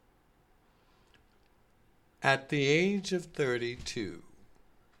At the age of 32,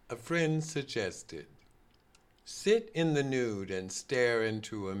 a friend suggested, sit in the nude and stare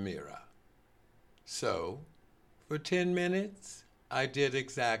into a mirror. So, for 10 minutes, I did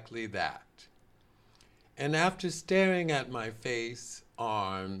exactly that. And after staring at my face,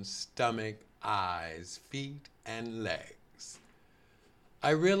 arms, stomach, eyes, feet, and legs, I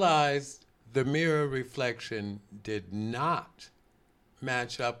realized the mirror reflection did not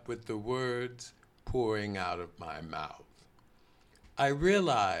match up with the words pouring out of my mouth. I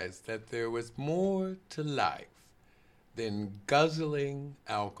realized that there was more to life than guzzling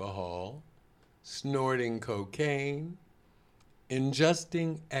alcohol, snorting cocaine,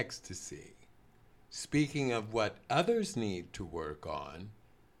 ingesting ecstasy, speaking of what others need to work on,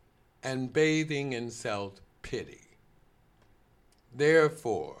 and bathing in self-pity.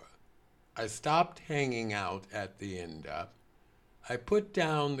 Therefore, I stopped hanging out at the end up, I put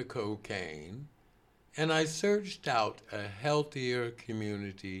down the cocaine, and I searched out a healthier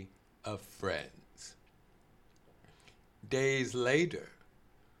community of friends. Days later,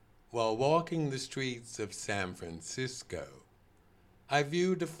 while walking the streets of San Francisco, I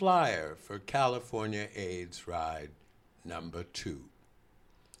viewed a flyer for California AIDS Ride number 2,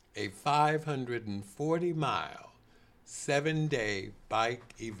 a 540-mile, 7-day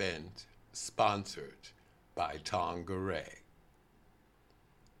bike event sponsored by Tongaray.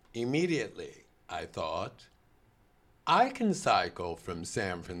 Immediately, I thought, I can cycle from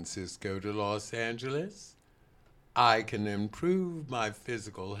San Francisco to Los Angeles. I can improve my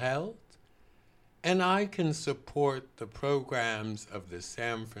physical health, and I can support the programs of the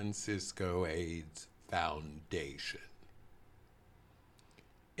San Francisco AIDS Foundation.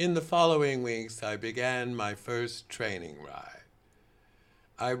 In the following weeks, I began my first training ride.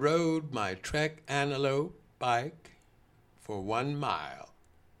 I rode my Trek Antelope bike for 1 mile,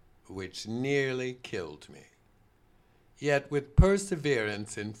 which nearly killed me. Yet with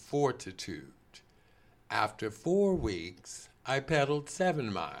perseverance and fortitude, after 4 weeks, I pedaled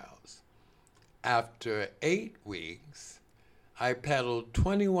 7 miles. After 8 weeks, I pedaled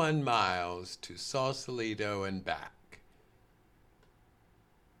 21 miles to Sausalito and back.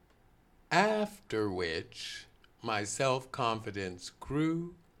 After which, my self-confidence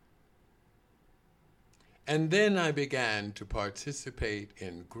grew, and then I began to participate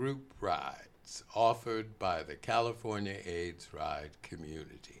in group rides offered by the California AIDS Ride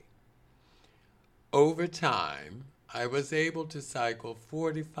community. Over time, I was able to cycle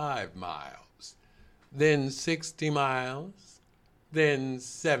 45 miles, then 60 miles, then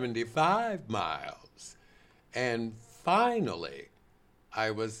 75 miles, and finally,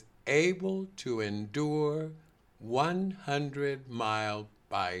 I was able to endure 100-mile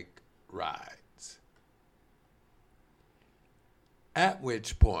bike rides. At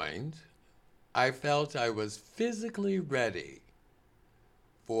which point, I felt I was physically ready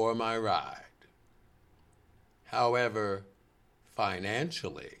for my ride. However,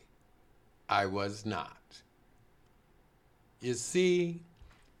 financially, I was not. You see,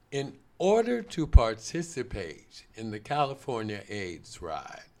 in order to participate in the California AIDS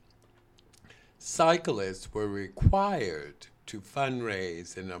Ride, cyclists were required to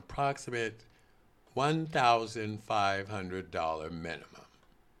fundraise an approximate $1,500 minimum.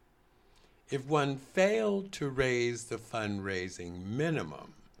 If one failed to raise the fundraising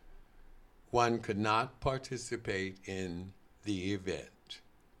minimum, one could not participate in the event.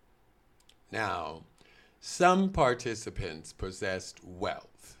 Now, some participants possessed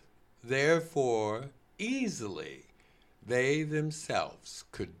wealth. Therefore, easily, they themselves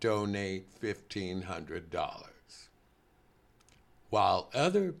could donate $1,500, while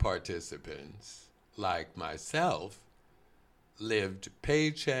other participants, like myself, lived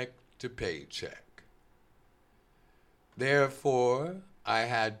paycheck to paycheck. Therefore, I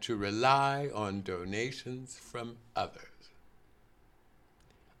had to rely on donations from others.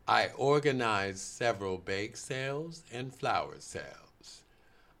 I organized several bake sales and flower sales.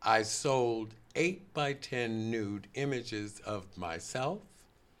 I sold 8x10 nude images of myself.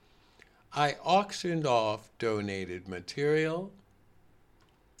 I auctioned off donated material,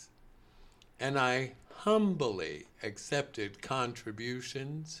 and I humbly accepted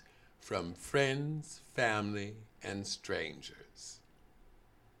contributions from friends, family, and strangers.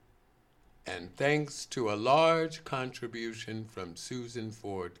 And thanks to a large contribution from Susan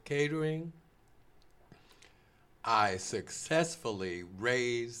Ford Catering, I successfully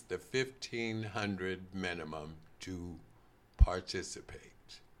raised the $1,500 minimum to participate.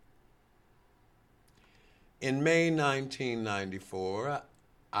 In May 1994,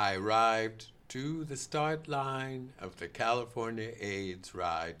 I arrived to the start line of the California AIDS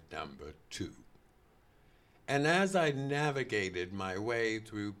Ride number 2. And as I navigated my way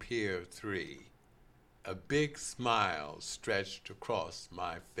through Pier 3, a big smile stretched across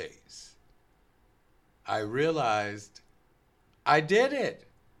my face. I realized I did it.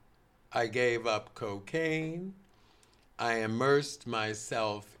 I gave up cocaine. I immersed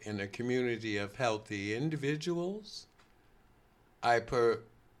myself in a community of healthy individuals. I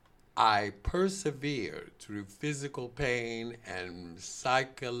persevered through physical pain and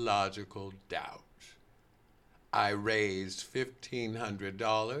psychological doubt. I raised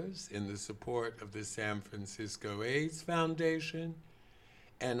 $1,500 in the support of the San Francisco AIDS Foundation,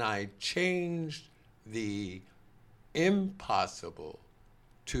 and I changed the impossible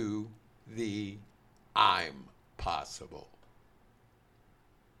to the I'm possible.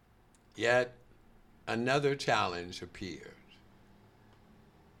 Yet another challenge appeared.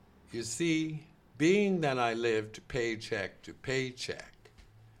 You see, being that I lived paycheck to paycheck,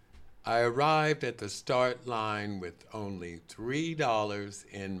 I arrived at the start line with only $3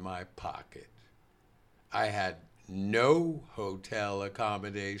 in my pocket. I had no hotel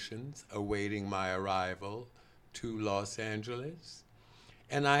accommodations awaiting my arrival to Los Angeles,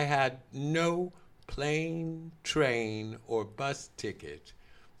 and I had no plane, train, or bus ticket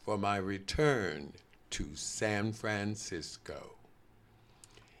for my return to San Francisco.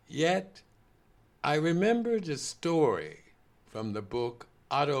 Yet, I remembered a story from the book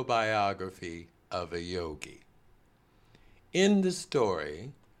Autobiography of a Yogi. In the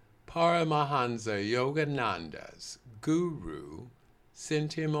story, Paramahansa Yogananda's guru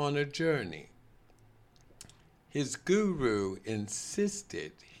sent him on a journey. His guru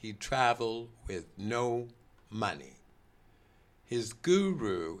insisted he travel with no money. His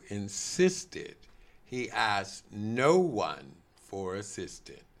guru insisted he ask no one for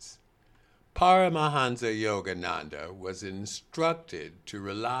assistance. Paramahansa Yogananda was instructed to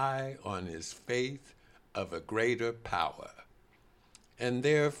rely on his faith of a greater power, and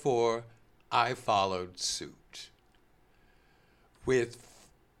therefore I followed suit. With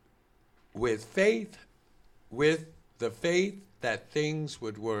the faith that things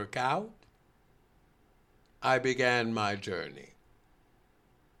would work out, I began my journey.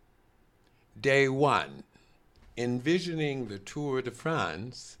 Day 1, envisioning the Tour de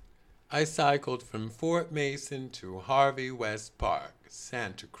France, I cycled from Fort Mason to Harvey West Park,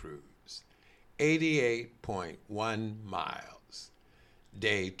 Santa Cruz, 88.1 miles.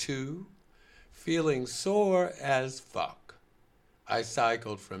 Day 2, feeling sore as fuck, I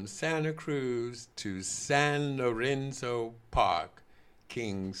cycled from Santa Cruz to San Lorenzo Park,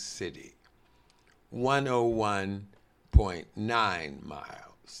 King City, 101.9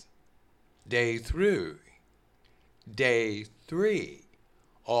 miles. Day 3,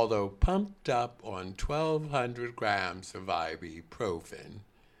 although pumped up on 1,200 grams of ibuprofen,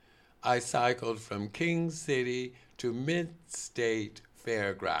 I cycled from King City to Mid-State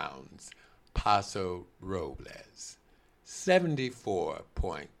Fairgrounds, Paso Robles,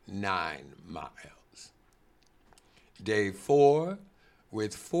 74.9 miles. Day 4,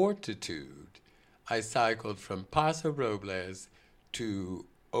 with fortitude, I cycled from Paso Robles to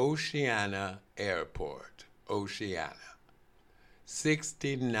Oceana Airport, Oceana,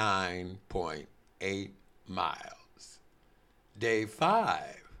 69.8 miles. Day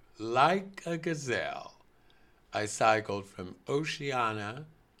 5, like a gazelle, I cycled from Oceana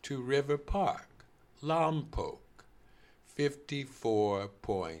to River Park, Lompoc,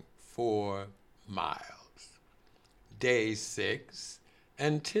 54.4 miles. Day 6,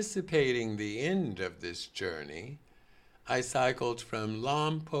 anticipating the end of this journey, I cycled from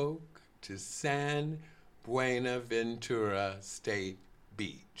Lompoc to San Buenaventura State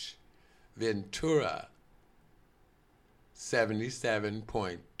Beach, Ventura,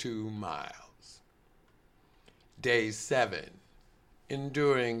 77.2 miles. Day 7,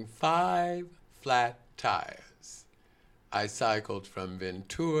 enduring 5 flat tires, I cycled from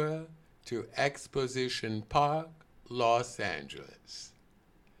Ventura to Exposition Park, Los Angeles.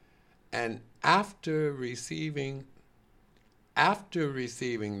 And after receiving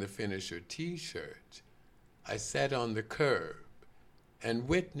the finisher T-shirt, I sat on the curb and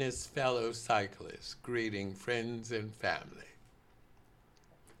witnessed fellow cyclists greeting friends and family.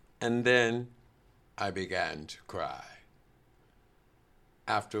 And then I began to cry.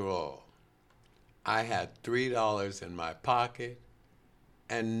 After all, I had $3 in my pocket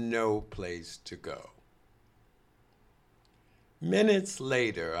and no place to go. Minutes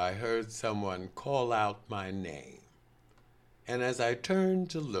later, I heard someone call out my name, and as I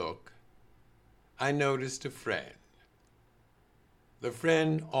turned to look, I noticed a friend. The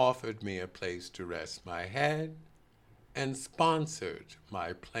friend offered me a place to rest my head and sponsored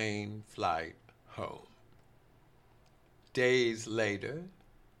my plane flight home. Days later,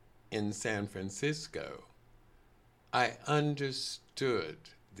 in San Francisco, I understood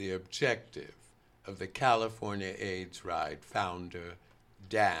the objective of the California AIDS Ride founder,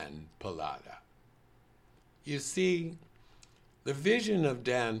 Dan Pallotta. You see, the vision of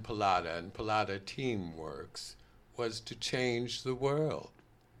Dan Pallotta and Pallotta Teamworks was to change the world.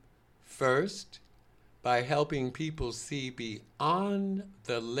 First, by helping people see beyond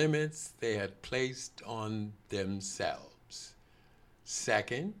the limits they had placed on themselves.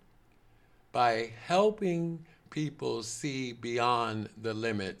 Second, by helping people see beyond the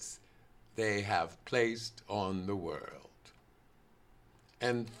limits they have placed on the world.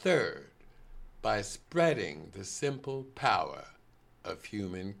 And third, by spreading the simple power of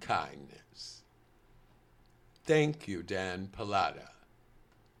human kindness. Thank you, Dan Pallotta.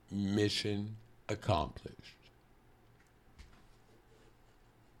 Mission accomplished.